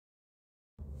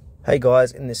Hey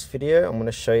guys, in this video I'm going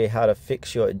to show you how to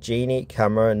fix your Geenie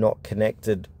camera not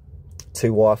connected to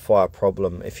Wi-Fi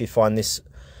problem. If you find this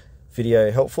video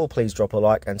helpful, please drop a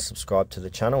like and subscribe to the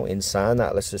channel. In saying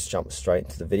that, let's just jump straight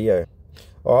into the video.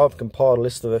 Alright, I've compiled a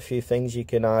list of a few things you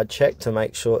can check to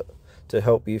make sure to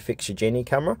help you fix your Geenie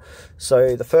camera.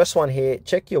 So the first one here,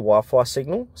 check your Wi-Fi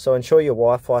signal. So ensure your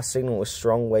Wi-Fi signal is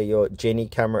strong where your Geenie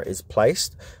camera is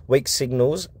placed. Weak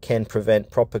signals can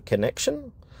prevent proper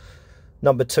connection.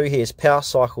 Number 2 here is power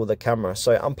cycle the camera.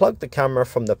 So unplug the camera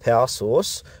from the power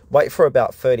source, wait for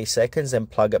about 30 seconds and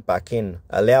plug it back in.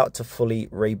 Allow it to fully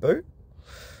reboot.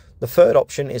 The third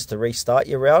option is to restart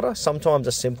your router. Sometimes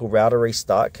a simple router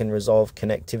restart can resolve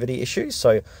connectivity issues.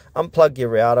 So unplug your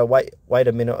router, wait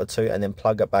a minute or two and then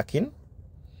plug it back in.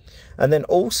 And then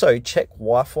also check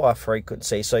Wi-Fi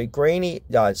frequency. So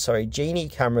Geenie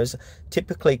cameras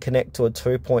typically connect to a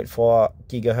 2.4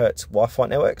 gigahertz Wi-Fi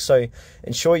network. So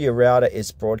ensure your router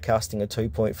is broadcasting a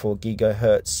 2.4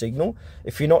 gigahertz signal.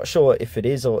 If you're not sure if it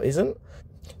is or isn't,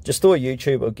 just do a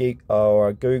YouTube or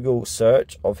a Google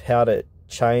search of how to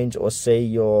change or see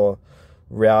your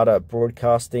router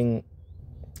broadcasting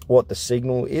what the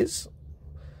signal is.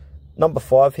 Number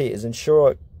 5 here is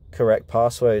ensure correct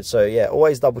password. So yeah,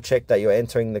 always double check that you're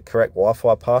entering the correct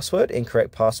Wi-Fi password.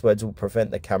 Incorrect passwords will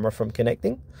prevent the camera from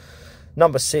connecting.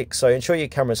 Number 6, so ensure your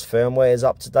camera's firmware is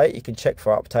up to date. You can check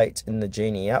for updates in the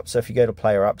Geenie app. So if you go to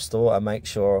Play or App Store and make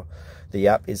sure the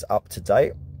app is up to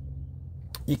date.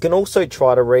 You can also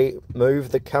try to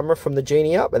remove the camera from the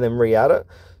Geenie app and then re-add it.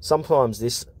 Sometimes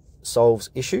this solves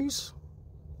issues.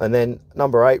 And then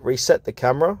number 8, reset the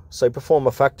camera. So perform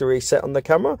a factory reset on the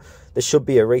camera. There should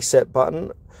be a reset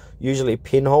button, usually a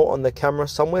pinhole on the camera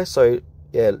somewhere. So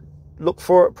yeah, look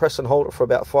for it, press and hold it for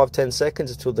about 5-10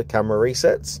 seconds until the camera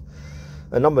resets.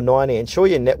 And number 9, ensure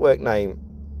your network name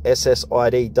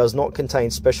SSID does not contain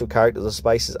special characters or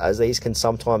spaces, as these can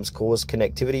sometimes cause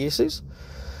connectivity issues.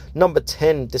 Number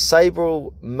 10,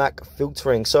 disable MAC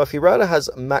filtering. So if your router has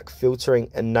MAC filtering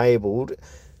enabled,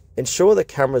 ensure the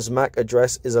camera's MAC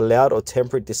address is allowed or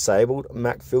temporarily disabled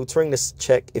MAC filtering to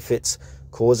check if it's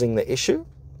causing the issue.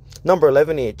 Number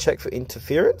 11 here, check for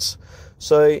interference.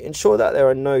 So ensure that there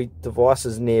are no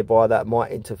devices nearby that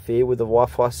might interfere with the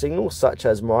Wi-Fi signal, such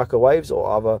as microwaves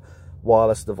or other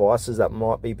wireless devices that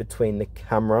might be between the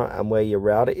camera and where your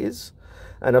router is.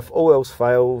 And if all else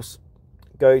fails,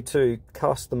 go to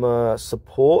customer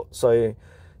support. So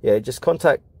yeah, just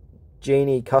contact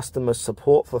Geenie customer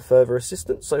support for further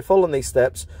assistance. So following these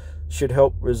steps should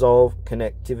help resolve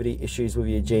connectivity issues with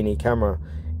your Geenie camera.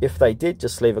 If they did,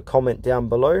 just leave a comment down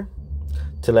below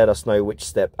to let us know which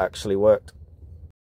step actually worked.